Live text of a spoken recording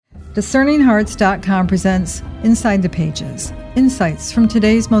DiscerningHearts.com presents Inside the Pages, insights from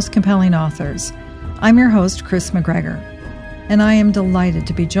today's most compelling authors. I'm your host, Kris McGregor, and I am delighted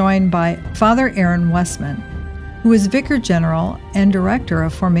to be joined by Father Aaron Wessman, who is Vicar General and Director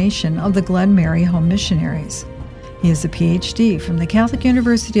of Formation of the Glen Mary Home Missionaries. He is a PhD from the Catholic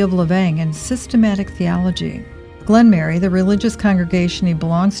University of Louvain in systematic theology. Glen Mary, the religious congregation he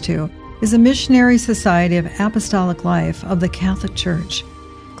belongs to, is a missionary society of apostolic life of the Catholic Church.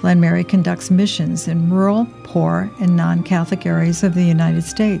 Glen Mary conducts missions in rural, poor, and non-Catholic areas of the United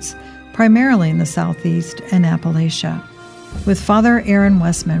States, primarily in the Southeast and Appalachia. With Father Aaron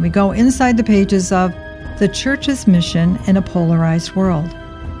Wessman, we go inside the pages of The Church's Mission in a Polarized World,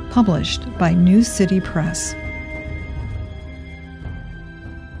 published by New City Press.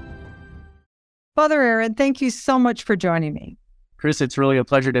 Father Aaron, thank you so much for joining me. Kris, it's really a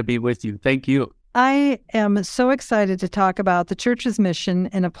pleasure to be with you. Thank you. I am so excited to talk about the Church's mission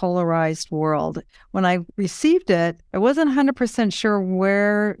in a polarized world. When I received it, I wasn't 100% sure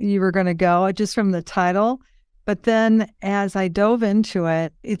where you were going to go, just from the title. But then as I dove into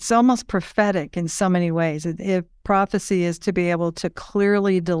it, it's almost prophetic in so many ways. Prophecy is to be able to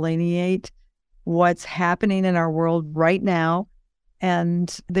clearly delineate what's happening in our world right now.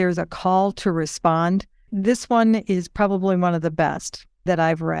 And there's a call to respond. This one is probably one of the best that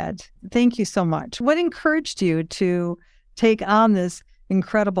I've read. Thank you so much. What encouraged you to take on this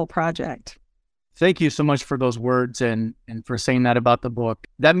incredible project? Thank you so much for those words and for saying that about the book.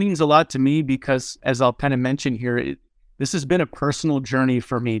 That means a lot to me because, as I'll kind of mention here, this has been a personal journey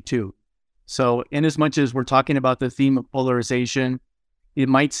for me too. So in as much as we're talking about the theme of polarization, it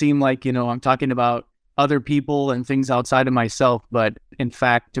might seem like, I'm talking about other people and things outside of myself. But in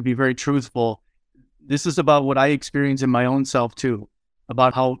fact, to be very truthful, this is about what I experience in my own self too,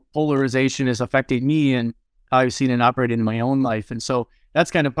 about how polarization is affecting me and how I've seen it operate in my own life. And so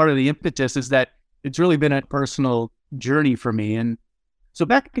that's kind of part of the impetus, is that it's really been a personal journey for me. And so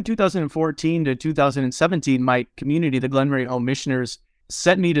back in 2014 to 2017, my community, the Glen Mary Home Missioners,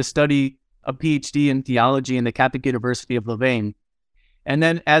 sent me to study a PhD in theology in the Catholic University of Louvain. And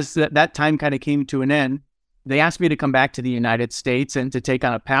then as that time kind of came to an end, they asked me to come back to the United States and to take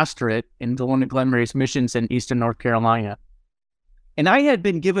on a pastorate in one of Glen Mary's missions in Eastern North Carolina. And I had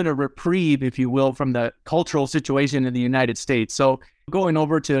been given a reprieve, if you will, from the cultural situation in the United States. So going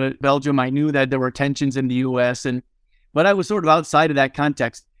over to Belgium, I knew that there were tensions in the U.S., but I was sort of outside of that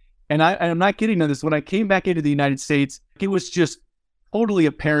context. And I'm not kidding on this. When I came back into the United States, it was just totally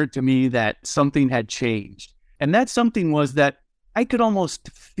apparent to me that something had changed. And that something was that I could almost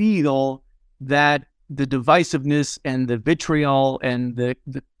feel that the divisiveness and the vitriol and the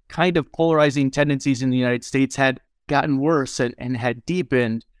kind of polarizing tendencies in the United States had gotten worse and had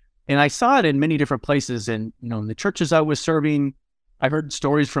deepened. And I saw it in many different places. And, in the churches I was serving, I heard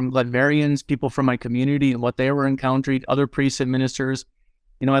stories from Glenmarians, people from my community and what they were encountering, other priests and ministers.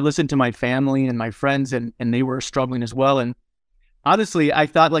 I listened to my family and my friends and they were struggling as well. And honestly, I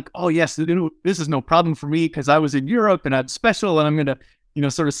thought like, oh yes, this is no problem for me because I was in Europe and I'm special and I'm going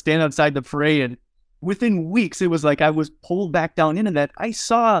to, sort of stand outside the fray. And within weeks, it was like I was pulled back down into that. I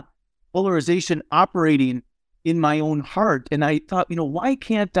saw polarization operating in my own heart. And I thought, why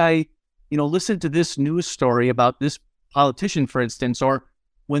can't I, listen to this news story about this politician, for instance, or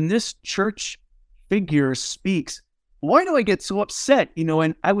when this church figure speaks, why do I get so upset?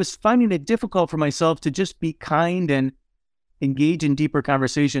 And I was finding it difficult for myself to just be kind and engage in deeper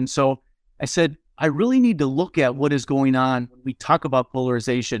conversation. So I said, I really need to look at what is going on when we talk about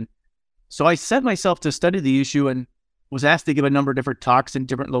polarization. So I set myself to study the issue and was asked to give a number of different talks in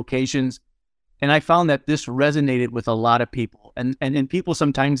different locations. And I found that this resonated with a lot of people. And people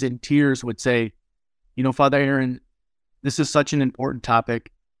sometimes in tears would say, Father Aaron, this is such an important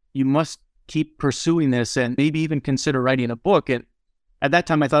topic. You must keep pursuing this and maybe even consider writing a book. And at that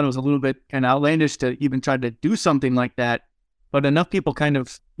time, I thought it was a little bit kind of outlandish to even try to do something like that. But enough people kind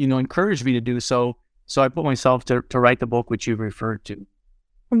of, encouraged me to do so. So I put myself to write the book, which you referred to.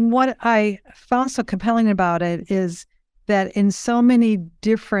 What I found so compelling about it is that in so many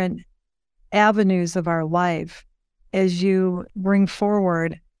different avenues of our life, as you bring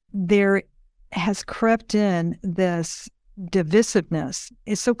forward, there has crept in this divisiveness.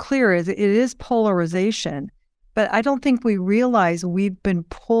 It's so clear, it is polarization, but I don't think we realize we've been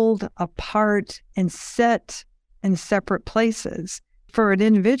pulled apart and set in separate places. For an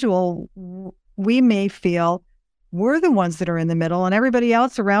individual, we may feel we're the ones that are in the middle and everybody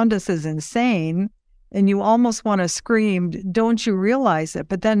else around us is insane. And you almost want to scream, don't you realize it?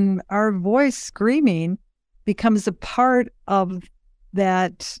 But then our voice screaming becomes a part of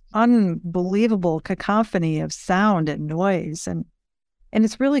that unbelievable cacophony of sound and noise. And And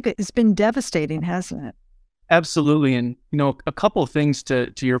it's been devastating, hasn't it? Absolutely. And, a couple of things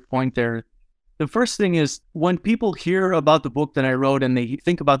to your point there. The first thing is when people hear about the book that I wrote and they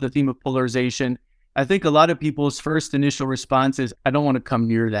think about the theme of polarization, I think a lot of people's first initial response is, I don't want to come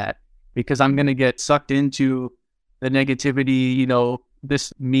near that because I'm going to get sucked into the negativity.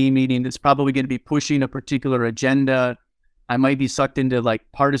 This me meeting that's probably going to be pushing a particular agenda. I might be sucked into like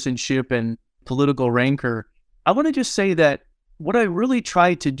partisanship and political rancor. I want to just say that what I really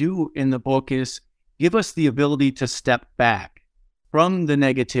try to do in the book is give us the ability to step back from the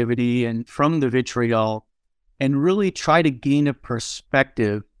negativity and from the vitriol and really try to gain a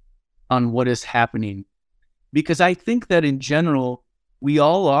perspective on what is happening. Because I think that in general, we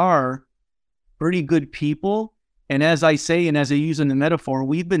all are pretty good people. And as I say, and as I use in the metaphor,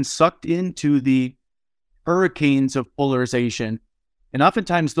 we've been sucked into the hurricanes of polarization. And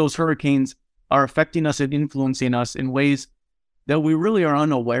oftentimes those hurricanes are affecting us and influencing us in ways that we really are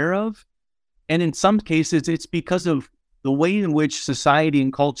unaware of. And in some cases, it's because of the way in which society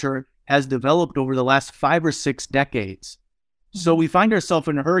and culture has developed over the last 5 or 6 decades. So we find ourselves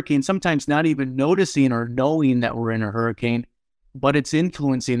in a hurricane, sometimes not even noticing or knowing that we're in a hurricane, but it's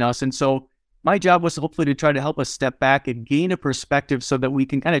influencing us. And so my job was hopefully to try to help us step back and gain a perspective so that we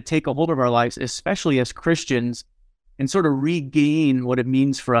can kind of take a hold of our lives, especially as Christians, and sort of regain what it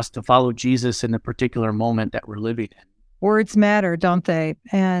means for us to follow Jesus in the particular moment that we're living in. Words matter, don't they?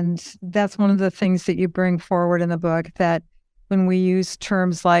 And that's one of the things that you bring forward in the book, that when we use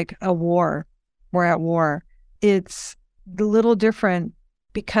terms like a war, we're at war, it's a little different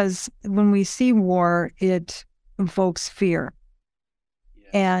because when we see war, it evokes fear. Yeah.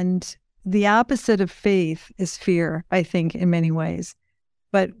 And the opposite of faith is fear, I think, in many ways.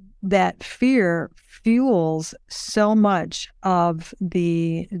 But that fear fuels so much of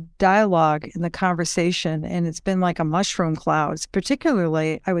the dialogue and the conversation, and it's been like a mushroom cloud,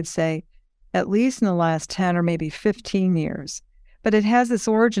 particularly, I would say, at least in the last 10 or maybe 15 years. But it has its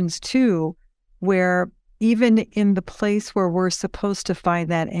origins, too, where even in the place where we're supposed to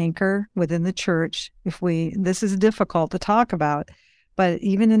find that anchor within the church, this is difficult to talk about, but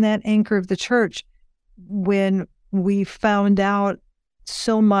even in that anchor of the church, when we found out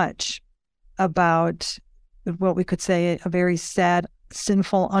so much about what we could say a very sad,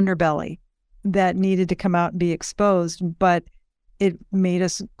 sinful underbelly that needed to come out and be exposed, but it made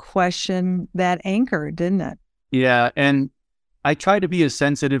us question that anchor, didn't it? Yeah, and I try to be as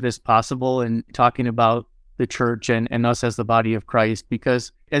sensitive as possible in talking about the church and us as the body of Christ,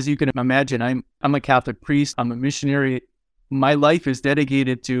 because as you can imagine, I'm a Catholic priest, I'm a missionary. My life is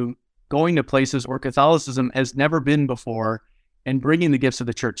dedicated to going to places where Catholicism has never been before and bringing the gifts of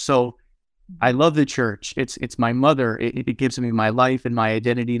the church. So I love the church. It's my mother. It gives me my life and my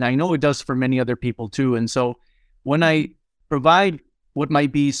identity. And I know it does for many other people too. And so when I provide what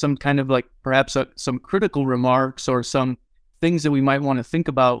might be some kind of like perhaps some critical remarks or some things that we might want to think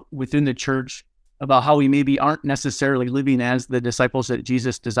about within the church about how we maybe aren't necessarily living as the disciples that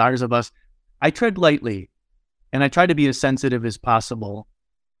Jesus desires of us, I tread lightly and I try to be as sensitive as possible.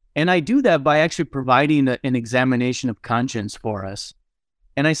 And I do that by actually providing an examination of conscience for us.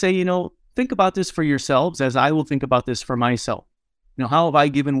 And I say, think about this for yourselves as I will think about this for myself. How have I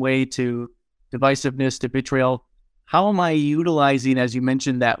given way to divisiveness, to vitriol? How am I utilizing, as you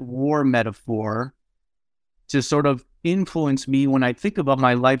mentioned, that war metaphor to sort of influence me when I think about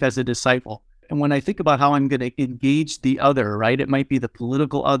my life as a disciple? And when I think about how I'm going to engage the other, right? It might be the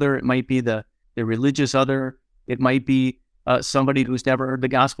political other. It might be the religious other. It might be somebody who's never heard the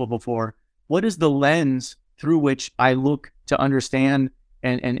gospel before. What is the lens through which I look to understand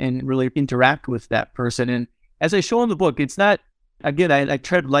and really interact with that person? And as I show in the book, it's not, again, I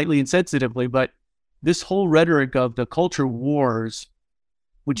tread lightly and sensitively, but this whole rhetoric of the culture wars,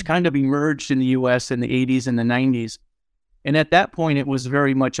 which kind of emerged in the U.S. in the 80s and the 90s. And at that point, it was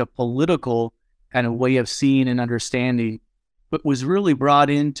very much a political kind of way of seeing and understanding, but was really brought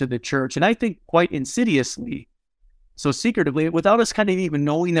into the church. And I think quite insidiously, so secretively, without us kind of even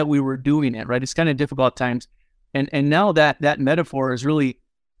knowing that we were doing it, right? It's kind of difficult at times. And now that metaphor is really,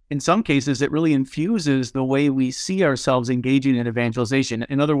 in some cases, it really infuses the way we see ourselves engaging in evangelization.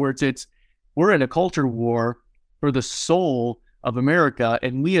 In other words, we're in a culture war for the soul of America,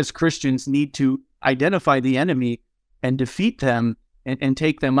 and we as Christians need to identify the enemy and defeat them and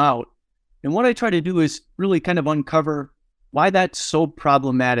take them out. And what I try to do is really kind of uncover why that's so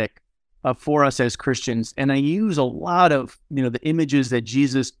problematic for us as Christians. And I use a lot of, the images that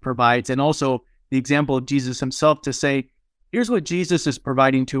Jesus provides and also the example of Jesus himself to say, here's what Jesus is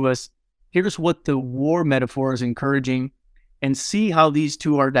providing to us. Here's what the war metaphor is encouraging, and see how these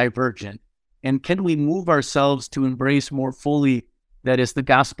two are divergent. And can we move ourselves to embrace more fully that is the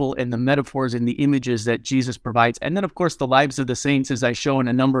gospel and the metaphors and the images that Jesus provides. And then, of course, the lives of the saints, as I show in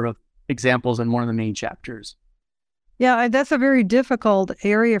a number of examples in one of the main chapters. Yeah, that's a very difficult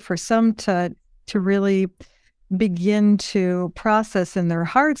area for some to really begin to process in their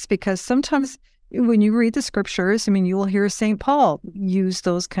hearts, because sometimes when you read the scriptures, I mean, you will hear St. Paul use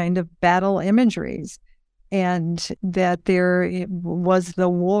those kind of battle imageries, and that there was the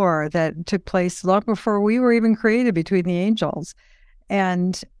war that took place long before we were even created between the angels,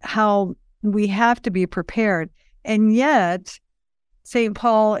 and how we have to be prepared. And yet, St.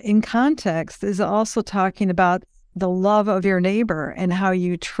 Paul, in context, is also talking about the love of your neighbor and how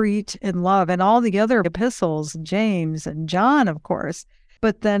you treat and love, and all the other epistles, James and John, of course.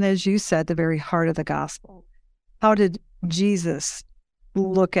 But then, as you said, the very heart of the gospel. How did Jesus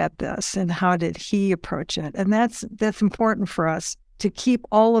look at this, and how did he approach it? And that's important for us to keep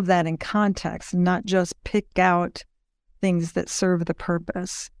all of that in context, and not just pick out things that serve the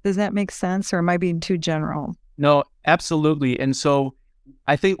purpose. Does that make sense, or am I being too general? No, absolutely. And so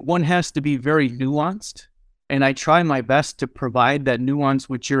I think one has to be very nuanced, and I try my best to provide that nuance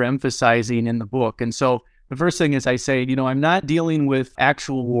which you're emphasizing in the book. And so the first thing is I say, I'm not dealing with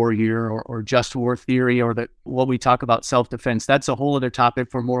actual war here or just war theory or what we talk about self-defense. That's a whole other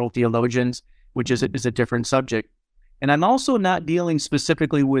topic for moral theologians, which is a different subject. And I'm also not dealing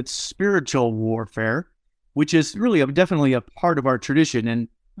specifically with spiritual warfare, which is really definitely a part of our tradition.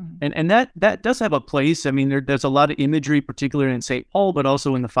 And that does have a place. I mean, there's a lot of imagery, particularly in St. Paul, but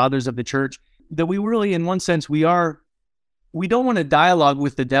also in the fathers of the church, that we really, in one sense, we don't want to dialogue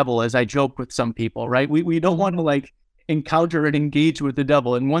with the devil, as I joke with some people, right? We don't want to encounter and engage with the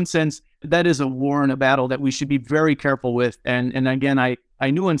devil. In one sense, that is a war and a battle that we should be very careful with. And again, I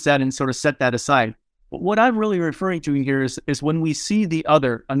nuance that and sort of set that aside. But what I'm really referring to here is when we see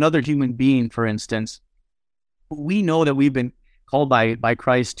another human being, for instance, we know that we've been called by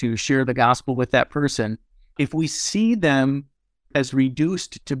Christ to share the gospel with that person. If we see them as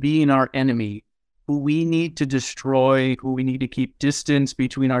reduced to being our enemy, who we need to destroy, who we need to keep distance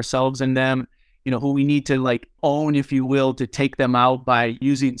between ourselves and them, who we need to own, if you will, to take them out by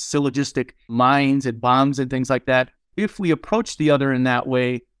using syllogistic mines and bombs and things like that. If we approach the other in that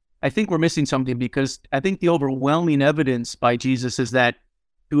way, I think we're missing something, because I think the overwhelming evidence by Jesus is that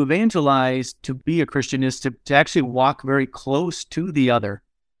to evangelize, to be a Christian, is to actually walk very close to the other.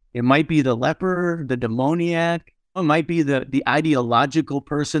 It might be the leper, the demoniac. It might be the ideological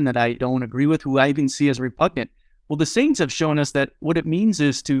person that I don't agree with, who I even see as repugnant. Well, the saints have shown us that what it means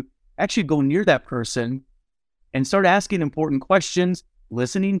is to actually go near that person and start asking important questions,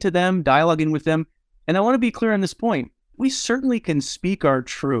 listening to them, dialoguing with them. And I want to be clear on this point. We certainly can speak our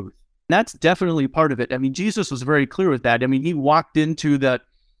truth. That's definitely part of it. I mean, Jesus was very clear with that. I mean, he walked into the,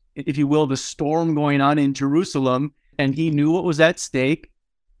 if you will, the storm going on in Jerusalem, and he knew what was at stake.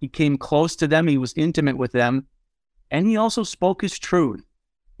 He came close to them. He was intimate with them. And he also spoke his truth.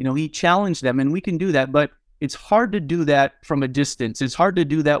 He challenged them, and we can do that, but it's hard to do that from a distance. It's hard to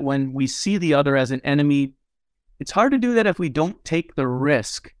do that when we see the other as an enemy. It's hard to do that if we don't take the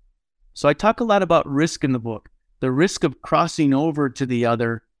risk. So I talk a lot about risk in the book, the risk of crossing over to the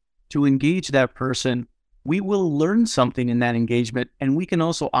other to engage that person. We will learn something in that engagement, and we can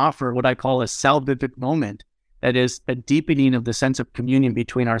also offer what I call a salvific moment. That is a deepening of the sense of communion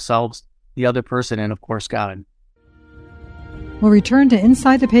between ourselves, the other person, and of course, God. We'll return to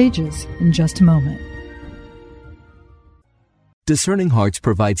Inside the Pages in just a moment. Discerning Hearts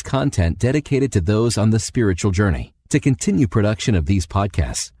provides content dedicated to those on the spiritual journey. To continue production of these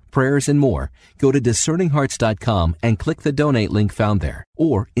podcasts, prayers, and more, go to discerninghearts.com and click the donate link found there,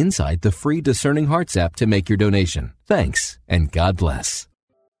 or inside the free Discerning Hearts app to make your donation. Thanks, and God bless.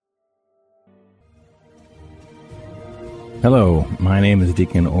 Hello, my name is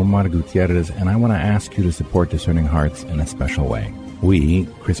Deacon Omar Gutierrez, and I want to ask you to support Discerning Hearts in a special way. We,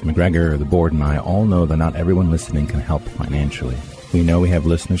 Kris McGregor, the board, and I all know that not everyone listening can help financially. We know we have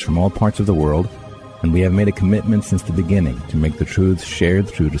listeners from all parts of the world, and we have made a commitment since the beginning to make the truths shared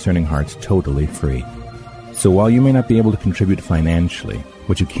through Discerning Hearts totally free. So while you may not be able to contribute financially,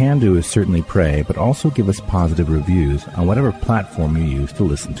 what you can do is certainly pray, but also give us positive reviews on whatever platform you use to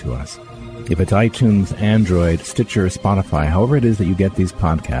listen to us. If it's iTunes, Android, Stitcher, Spotify, however it is that you get these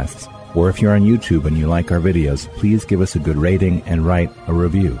podcasts, or if you're on YouTube and you like our videos, please give us a good rating and write a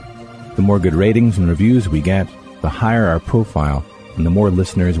review. The more good ratings and reviews we get, the higher our profile, and the more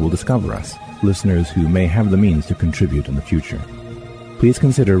listeners will discover us, listeners who may have the means to contribute in the future. Please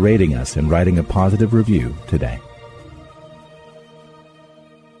consider rating us and writing a positive review today.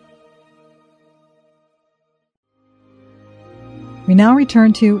 We now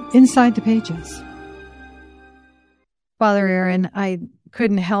return to Inside the Pages. Father Aaron, I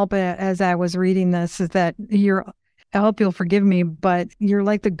couldn't help it as I was reading this, is that I hope you'll forgive me, but you're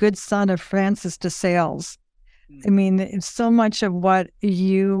like the good son of Francis de Sales. I mean, so much of what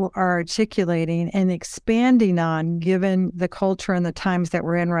you are articulating and expanding on, given the culture and the times that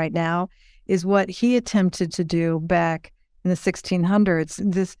we're in right now, is what he attempted to do back in the 1600s.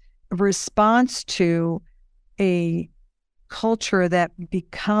 This response to a culture that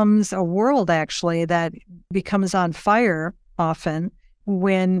becomes a world, actually, that becomes on fire often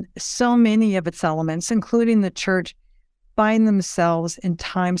when so many of its elements, including the church, find themselves in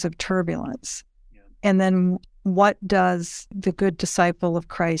times of turbulence. Yeah. And then what does the good disciple of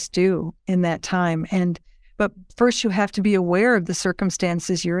Christ do in that time? But first you have to be aware of the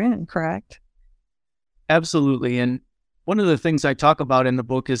circumstances you're in, correct? Absolutely. And one of the things I talk about in the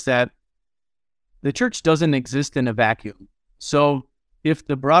book is that the church doesn't exist in a vacuum. So if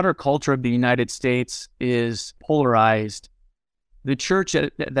the broader culture of the United States is polarized, the church,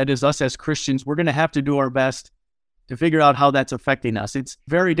 that is us as Christians, we're going to have to do our best to figure out how that's affecting us. It's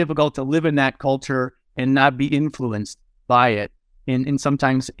very difficult to live in that culture and not be influenced by it in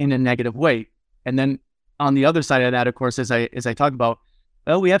sometimes in a negative way. And then on the other side of that, of course, as I talk about,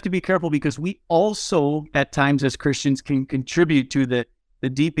 well, we have to be careful because we also at times as Christians can contribute to the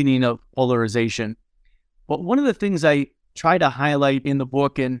deepening of polarization. But one of the things I try to highlight in the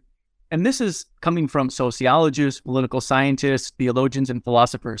book, and this is coming from sociologists, political scientists, theologians, and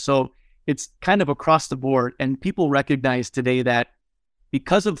philosophers. So it's kind of across the board. And people recognize today that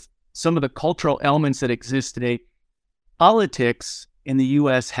because of some of the cultural elements that exist today, politics in the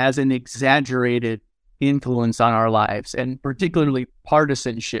U.S. has an exaggerated influence on our lives, and particularly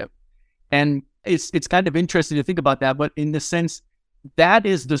partisanship. And it's kind of interesting to think about that, but in the sense that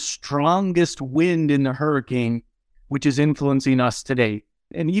is the strongest wind in the hurricane, which is influencing us today.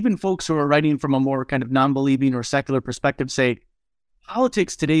 And even folks who are writing from a more kind of non-believing or secular perspective say,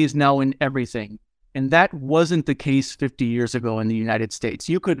 politics today is now in everything. And that wasn't the case 50 years ago in the United States.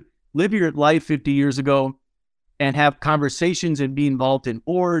 You could live your life 50 years ago and have conversations and be involved in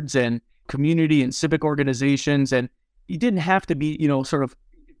boards and community and civic organizations. And you didn't have to be, sort of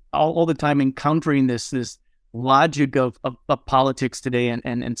all the time encountering this logic of politics today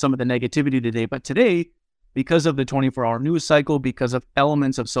and some of the negativity today. But today, because of the 24-hour news cycle, because of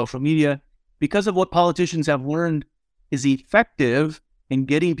elements of social media, because of what politicians have learned is effective in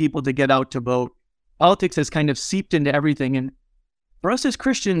getting people to get out to vote, politics has kind of seeped into everything. And for us as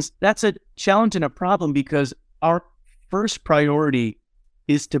Christians, that's a challenge and a problem because our first priority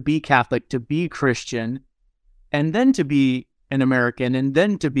is to be Catholic, to be Christian, and then to be an American, and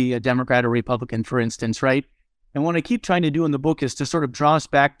then to be a Democrat or Republican, for instance, right? And what I keep trying to do in the book is to sort of draw us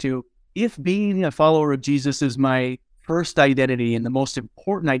back to, if being a follower of Jesus is my first identity and the most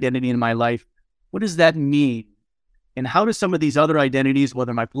important identity in my life, what does that mean? And how do some of these other identities,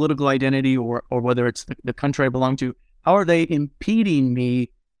 whether my political identity or whether it's the country I belong to, how are they impeding me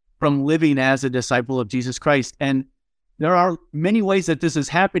from living as a disciple of Jesus Christ? And there are many ways that this is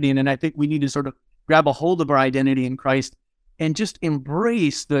happening, and I think we need to sort of grab a hold of our identity in Christ and just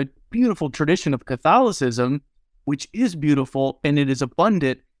embrace the beautiful tradition of Catholicism, which is beautiful and it is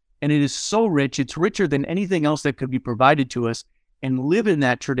abundant and it is so rich. It's richer than anything else that could be provided to us, and live in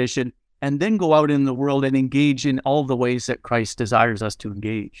that tradition and then go out in the world and engage in all the ways that Christ desires us to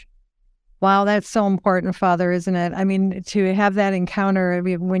engage. Wow, that's so important, Father, isn't it? I mean, to have that encounter, I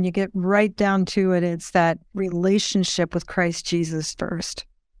mean, when you get right down to it, it's that relationship with Christ Jesus first.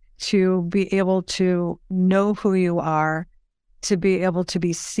 To be able to know who you are, to be able to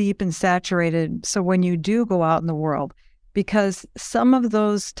be seeped and saturated. So when you do go out in the world, because some of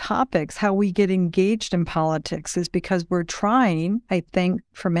those topics, how we get engaged in politics, is because we're trying, I think,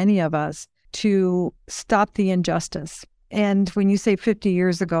 for many of us, to stop the injustice. And when you say 50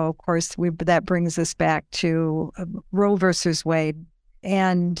 years ago, of course, that brings us back to Roe versus Wade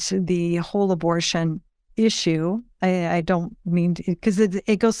and the whole abortion issue. I don't mean to, because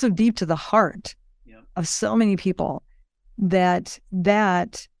it goes so deep to the heart of so many people that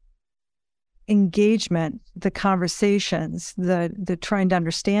engagement, the conversations, the trying to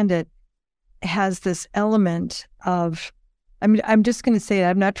understand it has this element of, I mean, I'm just going to say it,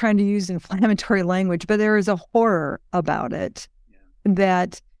 I'm not trying to use inflammatory language, but there is a horror about it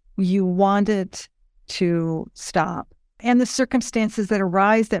that you want it to stop. And the circumstances that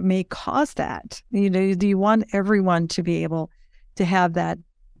arise that may cause that. Do you want everyone to be able to have that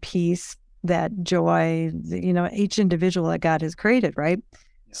peace, that joy, each individual that God has created, right?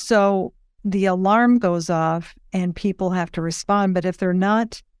 Yeah. So the alarm goes off and people have to respond. But if they're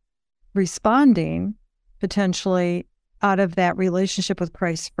not responding, potentially out of that relationship with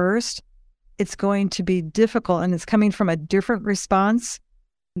Christ first, it's going to be difficult, and it's coming from a different response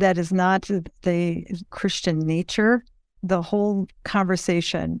that is not the Christian nature. The whole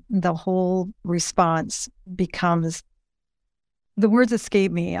conversation, the whole response becomes, the words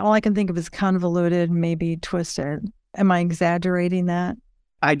escape me. All I can think of is convoluted, maybe twisted. Am I exaggerating that?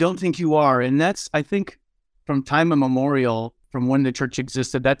 I don't think you are. And that's, I think, from time immemorial, from when the church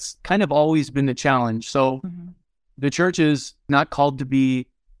existed, that's kind of always been the challenge. So the church is not called to be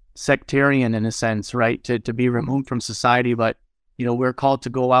sectarian in a sense, right? To be removed from society, but we're called to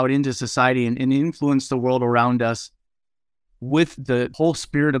go out into society and influence the world around us with the whole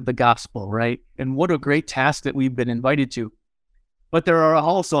spirit of the gospel, right? And what a great task that we've been invited to. But there are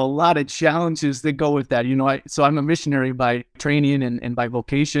also a lot of challenges that go with that. So I'm a missionary by training and by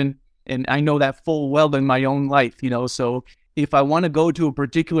vocation, and I know that full well in my own life, So if I want to go to a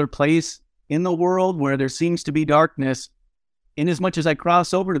particular place in the world where there seems to be darkness, in as much as I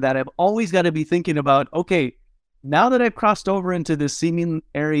cross over to that, I've always got to be thinking about, okay, now that I've crossed over into this seeming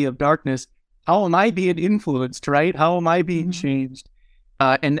area of darkness, how am I being influenced, right? How am I being changed?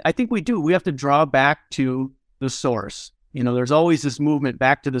 And I think we have to draw back to the source. There's always this movement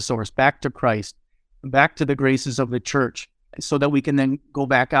back to the source, back to Christ, back to the graces of the church, so that we can then go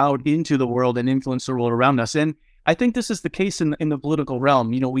back out into the world and influence the world around us. And I think this is the case in the political realm.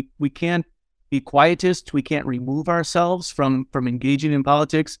 We can't be quietists. We can't remove ourselves from engaging in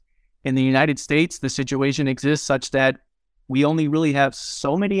politics. In the United States, the situation exists such that we only really have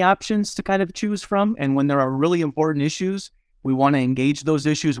so many options to kind of choose from. And when there are really important issues, we want to engage those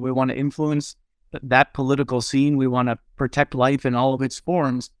issues. We want to influence that political scene. We want to protect life in all of its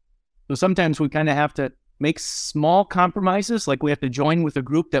forms. So sometimes we kind of have to make small compromises, like we have to join with a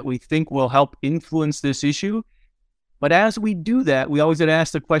group that we think will help influence this issue. But as we do that, we always have to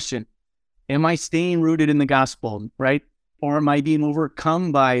ask the question, am I staying rooted in the gospel, right? Or am I being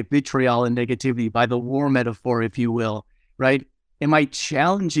overcome by vitriol and negativity, by the war metaphor, if you will, right? Am I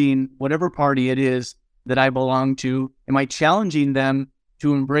challenging whatever party it is that I belong to? Am I challenging them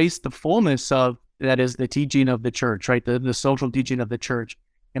to embrace the fullness of, that is the teaching of the church, right? The social teaching of the church.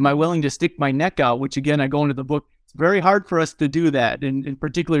 Am I willing to stick my neck out? Which again, I go into the book. It's very hard for us to do that. And in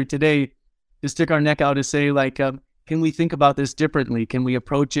particular today, to stick our neck out to say like, can we think about this differently? Can we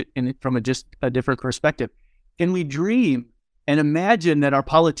approach it from just a different perspective? Can we dream and imagine that our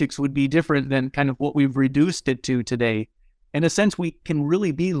politics would be different than kind of what we've reduced it to today? In a sense, we can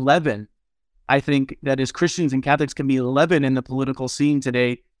really be leaven. I think that as Christians and Catholics can be leaven in the political scene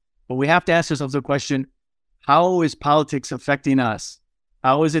today, but we have to ask ourselves the question, how is politics affecting us?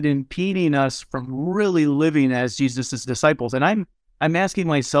 How is it impeding us from really living as Jesus' disciples? And I'm asking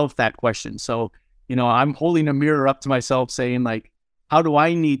myself that question. So, I'm holding a mirror up to myself saying like, how do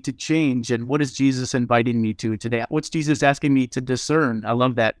I need to change? And what is Jesus inviting me to today? What's Jesus asking me to discern? I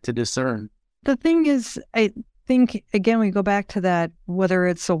love that, to discern. The thing is, I think, again, we go back to that, whether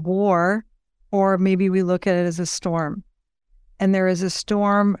it's a war or maybe we look at it as a storm. And there is a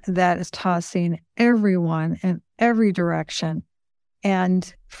storm that is tossing everyone in every direction.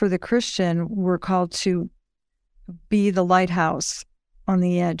 And for the Christian, we're called to be the lighthouse on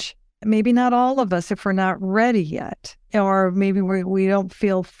the edge. Maybe not all of us if we're not ready yet, or maybe we don't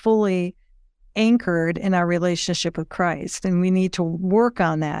feel fully anchored in our relationship with Christ. And we need to work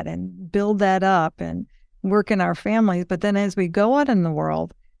on that and build that up and work in our families. But then as we go out in the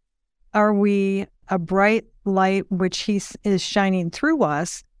world, are we a bright light which He is shining through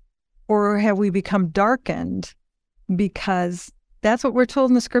us, or have we become darkened? Because that's what we're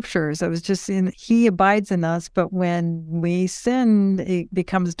told in the scriptures. It was just He abides in us, but when we sin, it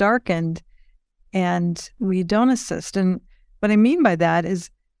becomes darkened and we don't assist. And what I mean by that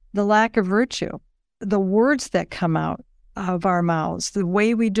is the lack of virtue, the words that come out of our mouths, the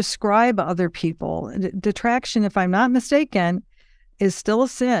way we describe other people. Detraction, if I'm not mistaken, is still a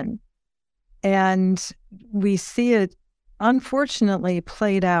sin. And we see it, unfortunately,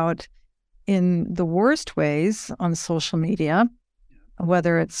 played out in the worst ways on social media,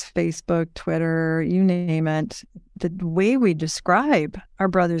 whether it's Facebook, Twitter, you name it, the way we describe our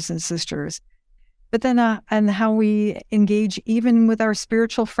brothers and sisters, but then and how we engage even with our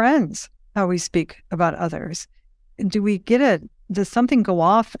spiritual friends, how we speak about others. Do we get it? Does something go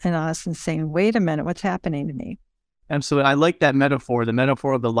off in us and saying, wait a minute, what's happening to me? Absolutely. I like that metaphor, the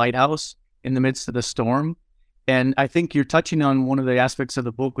metaphor of the lighthouse in the midst of the storm. And I think you're touching on one of the aspects of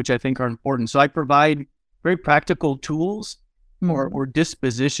the book, which I think are important. So I provide very practical tools or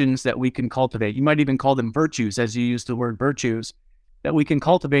dispositions that we can cultivate. You might even call them virtues, as you use the word virtues, that we can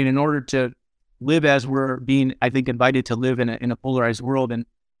cultivate in order to live as we're being, I think, invited to live in a polarized world.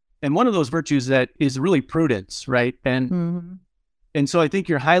 And one of those virtues that is really prudence, right? And And so I think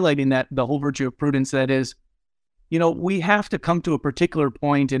you're highlighting that the whole virtue of prudence, that is, we have to come to a particular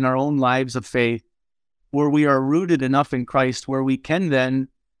point in our own lives of faith where we are rooted enough in Christ, where we can then,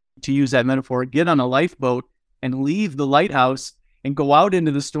 to use that metaphor, get on a lifeboat and leave the lighthouse and go out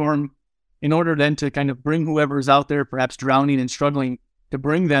into the storm in order then to kind of bring whoever's out there, perhaps drowning and struggling, to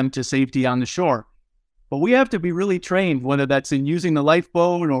bring them to safety on the shore. But we have to be really trained, whether that's in using the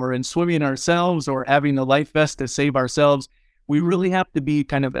lifeboat or in swimming ourselves or having the life vest to save ourselves. We really have to be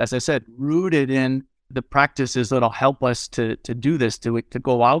kind of, as I said, rooted in the practices that'll help us to do this, to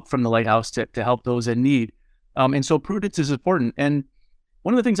go out from the lighthouse to help those in need. And so prudence is important. And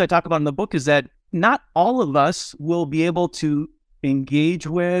one of the things I talk about in the book is that not all of us will be able to engage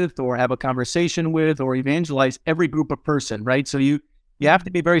with or have a conversation with or evangelize every group of person, right? So you have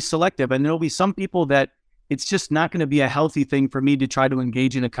to be very selective. And there'll be some people that it's just not going to be a healthy thing for me to try to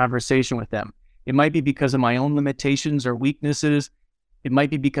engage in a conversation with them. It might be because of my own limitations or weaknesses. It might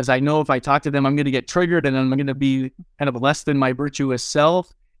be because I know if I talk to them, I'm going to get triggered and I'm going to be kind of less than my virtuous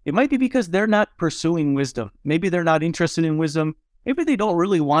self. It might be because they're not pursuing wisdom. Maybe they're not interested in wisdom. Maybe they don't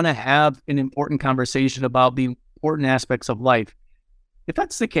really want to have an important conversation about the important aspects of life. If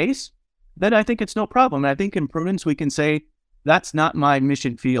that's the case, then I think it's no problem. And I think in prudence, we can say, that's not my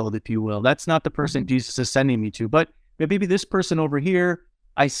mission field, if you will. That's not the person Jesus is sending me to. But maybe this person over here,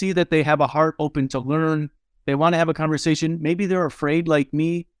 I see that they have a heart open to learn. They want to have a conversation. Maybe they're afraid like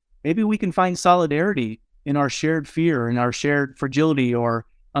me. Maybe we can find solidarity in our shared fear, in our shared fragility or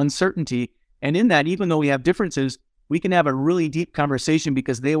uncertainty. And in that, even though we have differences, we can have a really deep conversation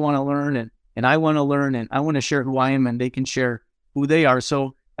because they want to learn and I want to learn and I want to share who I am and they can share who they are.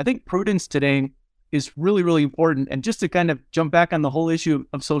 So I think prudence today is really, really important. And just to kind of jump back on the whole issue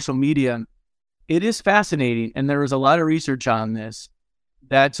of social media, it is fascinating. And there is a lot of research on this,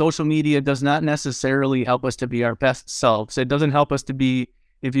 that social media does not necessarily help us to be our best selves. It doesn't help us to be,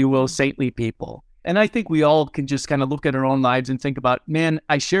 if you will, saintly people. And I think we all can just kind of look at our own lives and think about, man,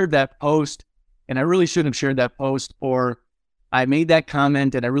 I shared that post and I really shouldn't have shared that post, or I made that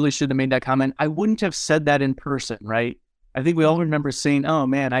comment and I really shouldn't have made that comment. I wouldn't have said that in person, right? I think we all remember saying, oh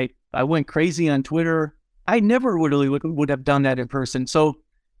man, I went crazy on Twitter. I never would have done that in person. So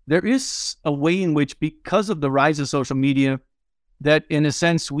there is a way in which, because of the rise of social media, that in a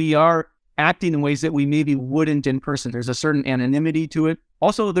sense we are acting in ways that we maybe wouldn't in person. There's a certain anonymity to it.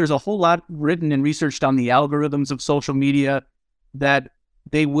 Also, there's a whole lot written and researched on the algorithms of social media, that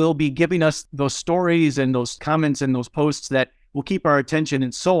they will be giving us those stories and those comments and those posts that will keep our attention.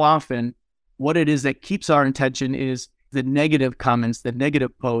 And so often what it is that keeps our attention is the negative comments, the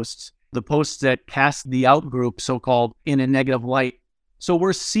negative posts, the posts that cast the out group, so-called, in a negative light. So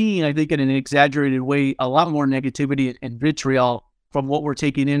we're seeing, I think in an exaggerated way, a lot more negativity and vitriol from what we're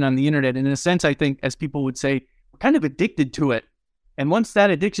taking in on the internet. And in a sense, I think, as people would say, we're kind of addicted to it. And once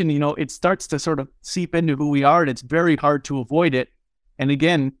that addiction, it starts to sort of seep into who we are, and it's very hard to avoid it. And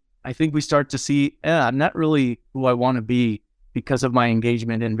again, I think we start to see, I'm not really who I want to be because of my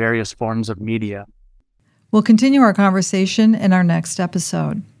engagement in various forms of media. We'll continue our conversation in our next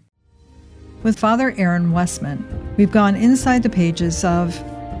episode. With Father Aaron Wessman, we've gone inside the pages of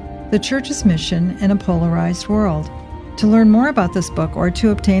The Church's Mission in a Polarized World. To learn more about this book or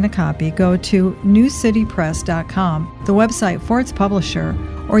to obtain a copy, go to newcitypress.com, the website for its publisher,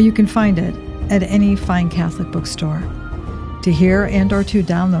 or you can find it at any fine Catholic bookstore. To hear and or to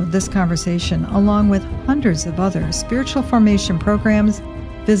download this conversation, along with hundreds of other spiritual formation programs,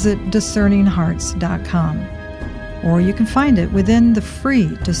 visit discerninghearts.com. Or you can find it within the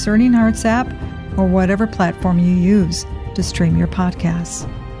free Discerning Hearts app or whatever platform you use to stream your podcasts.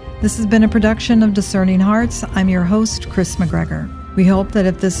 This has been a production of Discerning Hearts. I'm your host, Kris McGregor. We hope that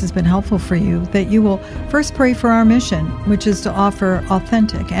if this has been helpful for you, that you will first pray for our mission, which is to offer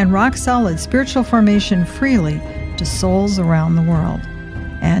authentic and rock-solid spiritual formation freely to souls around the world.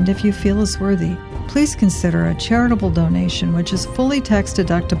 And if you feel is worthy, please consider a charitable donation, which is fully tax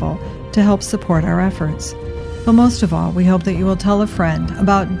deductible, to help support our efforts. But most of all, we hope that you will tell a friend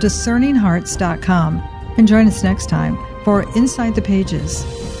about discerninghearts.com and join us next time for Inside the Pages,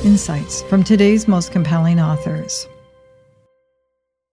 insights from today's most compelling authors.